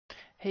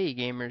Hey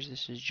gamers,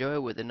 this is Joe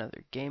with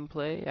another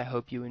gameplay. I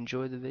hope you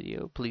enjoy the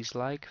video. Please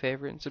like,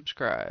 favorite, and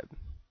subscribe.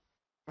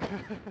 Because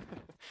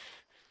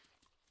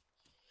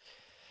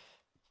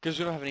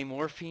we don't have any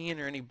morphine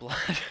or any blood.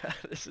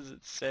 This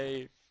isn't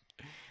safe.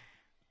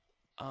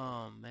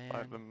 Oh,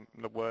 Like man.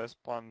 the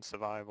worst planned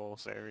survival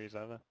series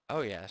ever.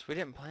 Oh, yes. We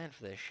didn't plan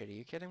for this shit. Are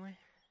you kidding me?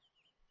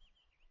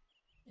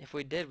 If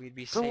we did, we'd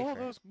be So all safer.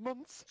 those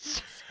months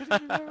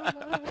sitting there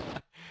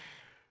alive,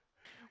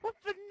 what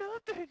for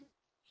nothing?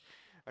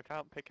 I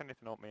can't pick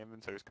anything up. My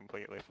inventory's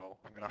completely full.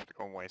 I'm gonna have to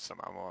go and waste some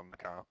ammo on the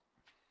car.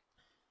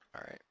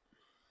 Alright.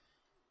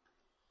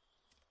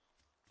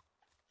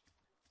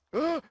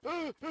 I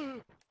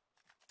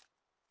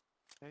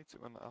hate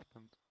it when that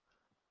happens.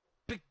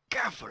 Be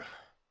careful!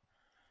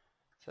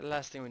 So the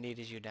last thing we need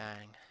is you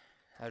dying.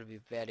 I would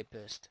be very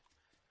pissed.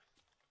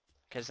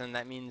 Because then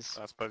that means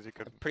I suppose you a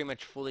could. pretty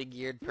much fully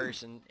geared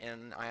person in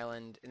an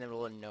island in the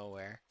middle of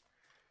nowhere.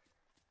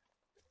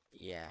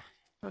 Yeah.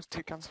 There's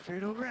 2 cans of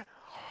food over it.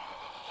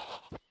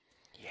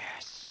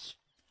 Yes.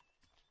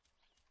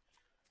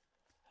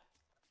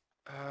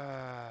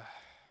 Uh...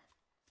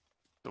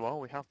 So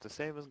all we have to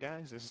save us,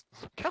 guys, is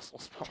castle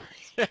spawns.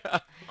 yeah.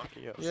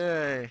 Lucky us.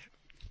 Yay.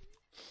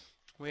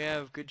 We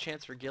have good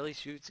chance for ghillie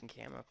suits and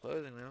camo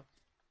clothing now.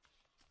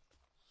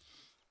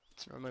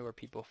 It's normally where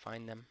people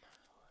find them.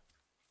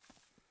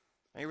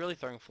 Are you really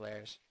throwing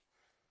flares?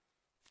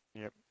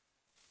 Yep.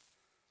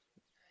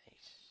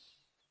 Nice.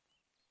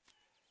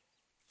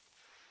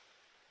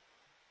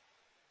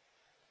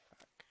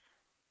 Fuck.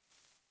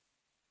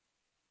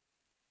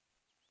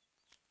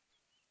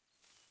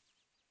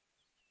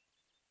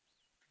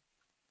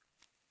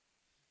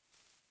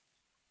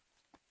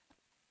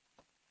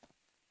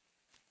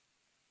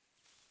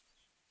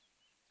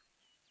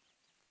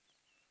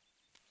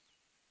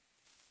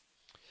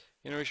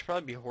 You know, we should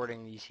probably be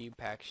hoarding these heat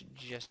packs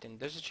just in...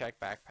 There's a check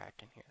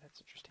backpack in here.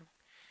 That's interesting.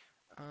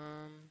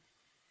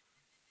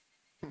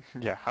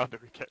 Yeah. How do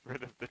we get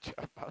rid of the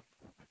Japan?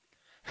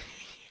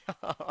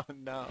 Oh,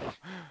 no.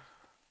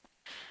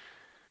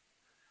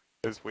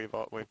 Because we've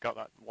got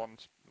that one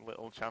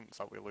little chance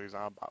that we lose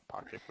our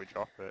backpack if we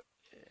drop it.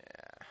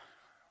 Yeah.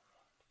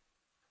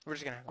 We're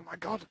just gonna have... Oh my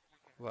god!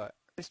 What?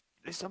 This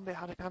zombie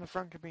had a can of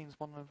Franken beans,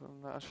 one of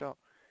them that I shot.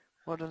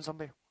 Well done,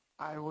 zombie.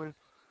 I will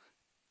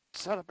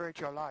celebrate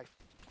your life.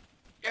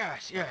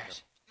 Yes,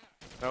 yes.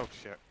 Oh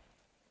shit.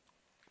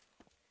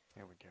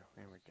 Here we go,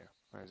 here we go.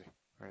 Where is he?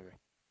 Where is he?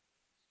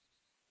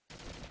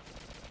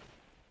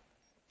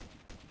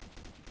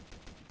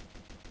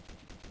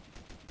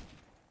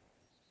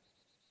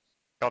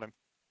 Got him.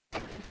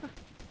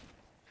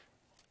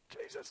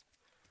 Jesus.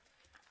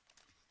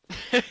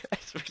 We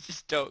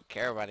just don't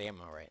care about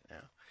ammo right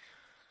now.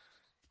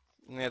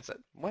 And that's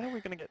it. When are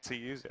we gonna get to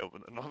use it other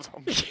than on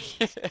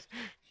zombies?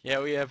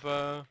 Yeah, we have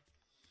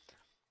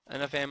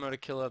enough ammo to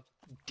kill a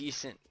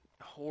decent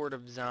horde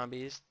of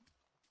zombies.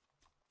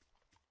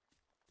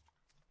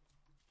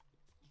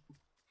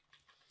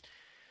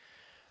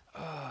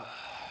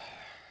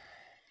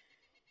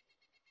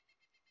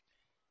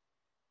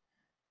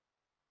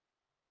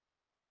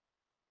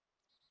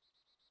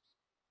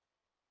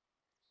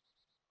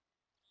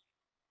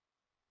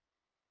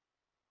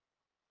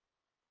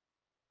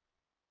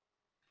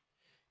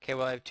 Okay,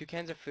 well I have 2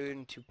 cans of food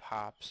and 2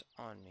 pops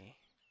on me.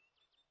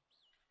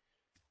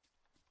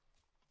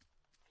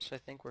 So I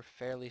think we're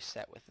fairly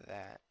set with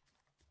that.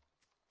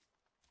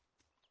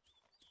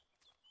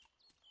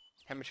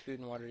 How much food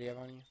and water do you have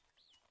on you?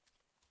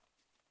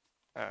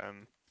 I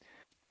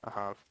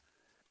have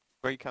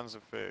 3 cans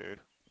of food,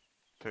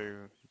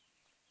 2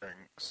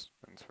 drinks,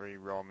 and 3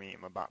 raw meat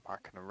in my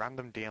backpack, and a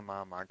random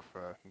DMR mag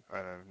for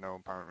no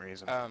apparent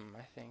reason. I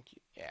think,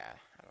 yeah,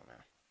 I don't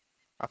know.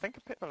 I think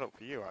I picked that up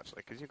for you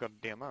actually, because you got a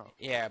DMR.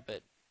 Yeah,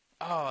 but,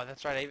 oh,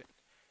 that's right,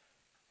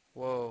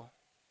 whoa.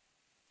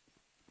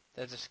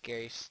 That's a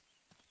scary,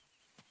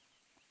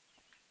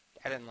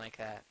 I didn't like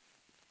that.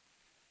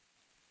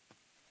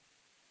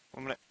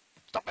 1 minute.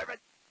 Stop it, Red!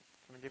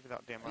 I'm gonna give you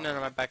that DMR. No,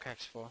 no, my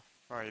backpack's full.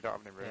 Oh, you don't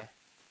have any room. Yeah.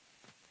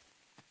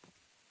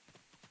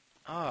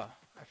 Oh,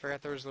 I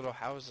forgot there was little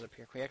houses up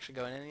here. Can we actually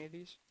go in any of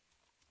these?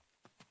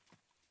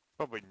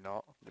 Probably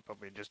not. They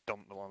probably just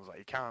dump the ones that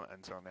you can't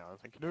enter on the island,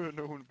 thinking,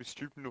 no one would be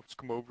stupid enough to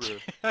come over here.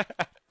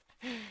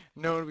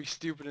 No one would be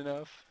stupid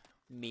enough.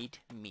 Meet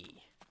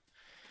me.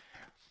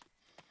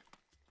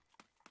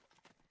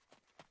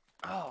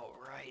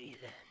 Alrighty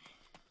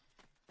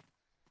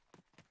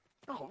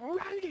then.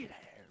 Alrighty then.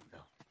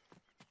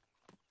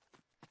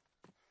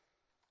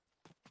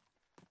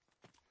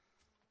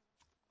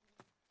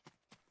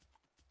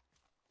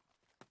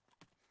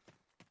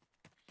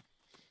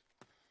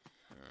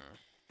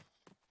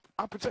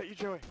 I'll protect you,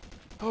 Joey.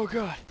 Oh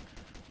god.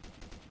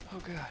 Oh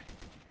god.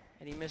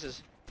 And he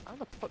misses How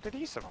the fuck did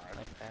he survive?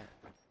 like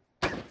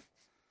that.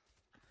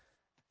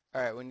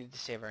 Alright, we need to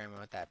save our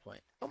ammo at that point.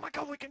 Oh my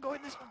god, we can go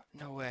in this one.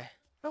 No way.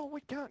 No,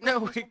 we can't. No,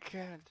 go in this we one.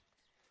 can't.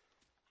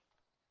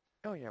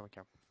 Oh yeah, we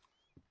can.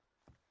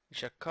 We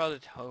shall call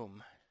it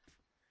home.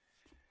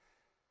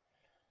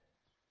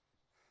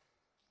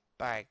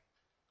 By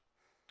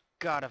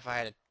God, if I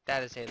had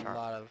that is a Alright.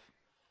 lot of.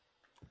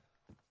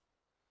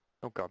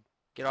 Oh god.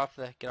 Get off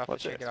the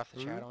What's chair. this? Get off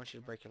the chair. I don't want you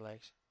to break your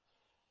legs.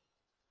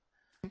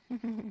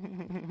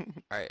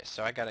 Alright,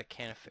 so I got a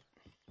can of food.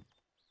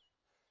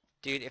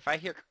 Dude, if I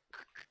hear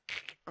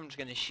I'm just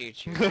gonna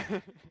shoot you.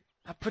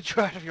 I'll put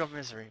you out of your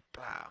misery.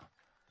 Wow.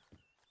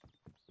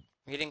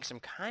 I'm getting some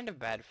kind of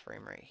bad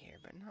frame rate here,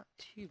 but not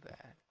too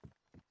bad.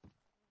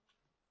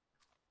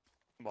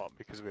 What,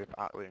 because we've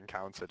actually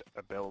encountered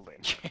a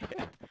building?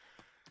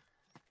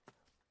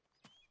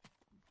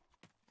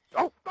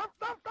 Oh! No,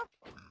 no, no!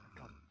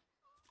 God.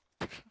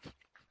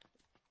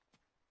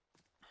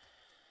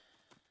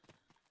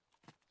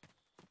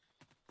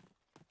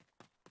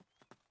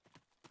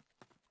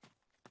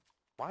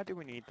 Why do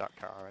we need that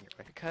car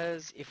anyway?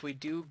 Because if we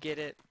do get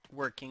it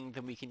working,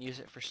 then we can use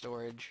it for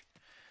storage.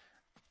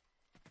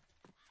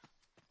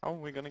 How are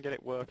we gonna get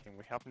it working?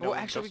 We have no Well,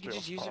 actually, we could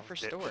industrial just use it for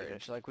farm, dipshit.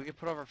 storage. Like, we could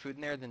put all of our food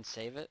in there, then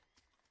save it.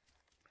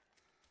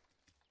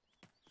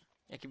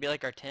 It could be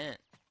like our tent.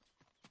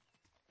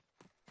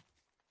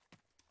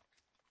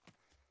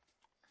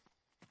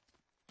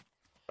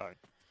 Right.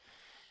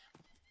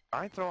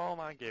 I throw all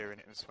my gear in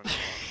it and swim.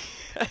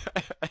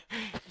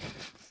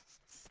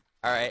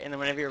 Alright, and then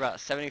whenever you're about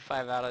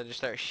 75 out, I'll just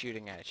start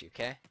shooting at you,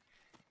 okay?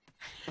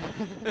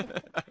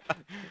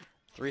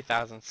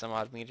 3,000 some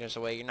odd meters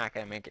away, you're not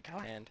gonna make it to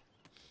land.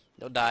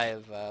 You'll die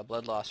of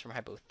blood loss from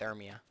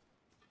hypothermia.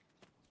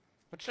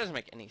 Which doesn't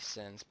make any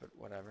sense, but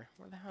whatever.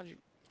 Where the hell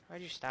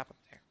why'd you stop up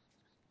there?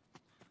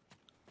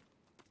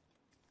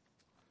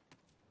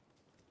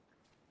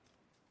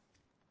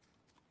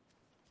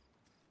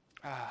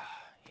 Ah,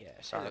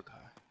 yes, hello Alright.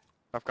 car.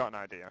 I've got an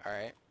idea.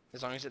 Alright,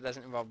 as long as it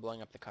doesn't involve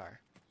blowing up the car.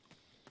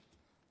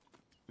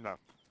 No.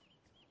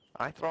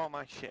 I throw all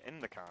my shit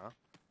in the car.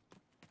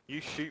 You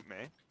shoot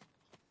me.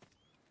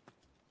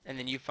 And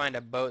then you find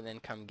a boat and then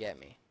come get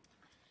me.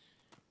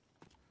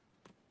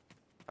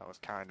 That was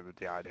kind of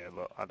the idea,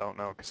 but I don't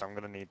know because I'm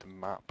gonna need the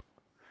map.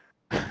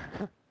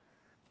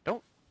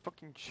 Don't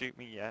fucking shoot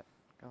me yet.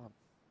 God.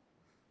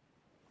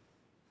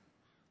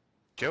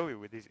 Joey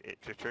with his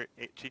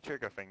itchy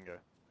trigger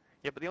finger.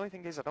 Yeah, but the only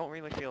thing is I don't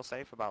really feel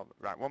safe about...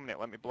 Right, 1 minute,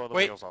 let me blow the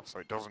Wait. wheels off so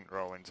it doesn't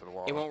roll into the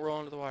water. It won't roll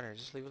into the water,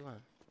 just leave it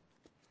alone.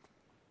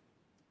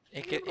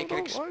 It could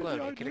explode,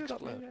 it could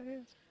explode.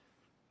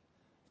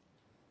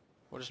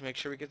 We'll just make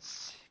sure we get...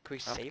 Can we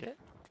save it?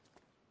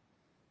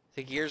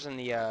 The gear's in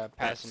the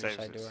passenger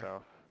side door.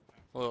 Itself.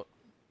 Well,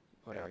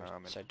 whatever, Yeah, no, I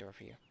mean- side door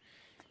for you.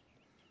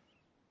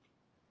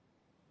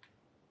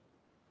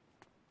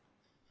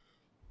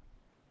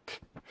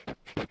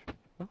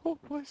 Oh,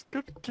 please,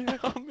 good gear.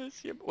 I'll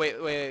miss you. Wait,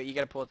 you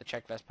gotta pull out the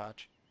check vest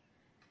pouch.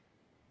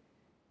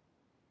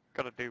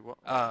 Gotta do what?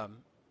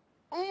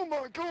 Oh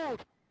my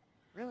god!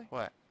 Really?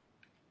 What?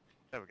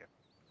 There we go.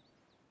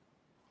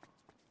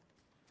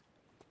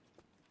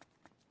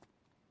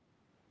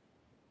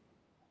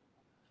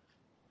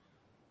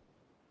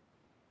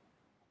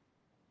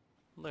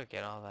 Look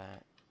at all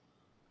that.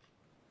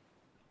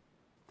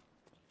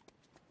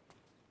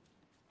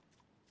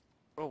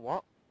 Oh,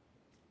 what?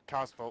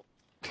 Car's full.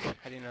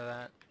 How do you know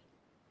that?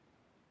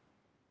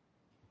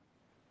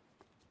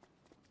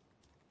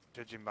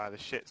 Judging by the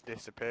shit's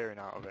disappearing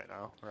out of it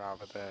now,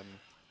 rather than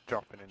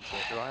dropping into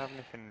it. Do I have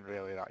anything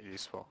really that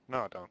useful?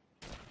 No, I don't.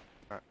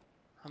 Right.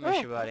 I'll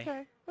miss you, buddy.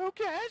 Okay,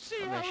 okay, I see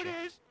I'll how miss it you.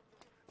 is.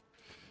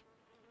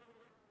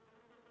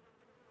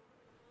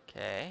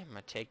 Okay, I'm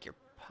gonna take your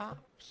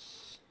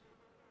pops.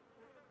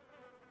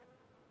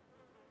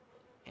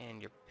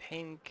 And your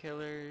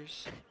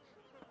painkillers.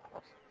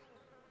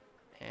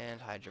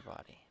 And hide your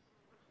body.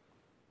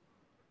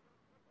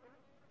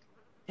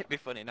 It'd be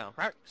funny now.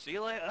 Right, see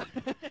you later.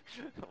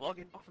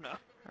 Logging off now.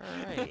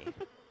 Alrighty.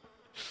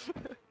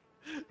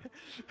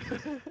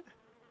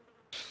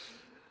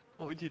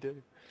 What would you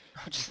do?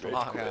 I'll just Rage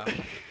log quit. out.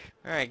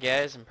 Alright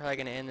guys, I'm probably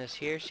gonna end this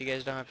here so you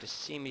guys don't have to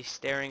see me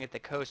staring at the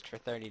coast for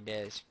 30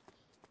 days.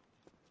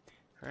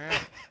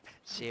 Alright,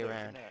 see you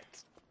around.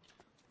 Next.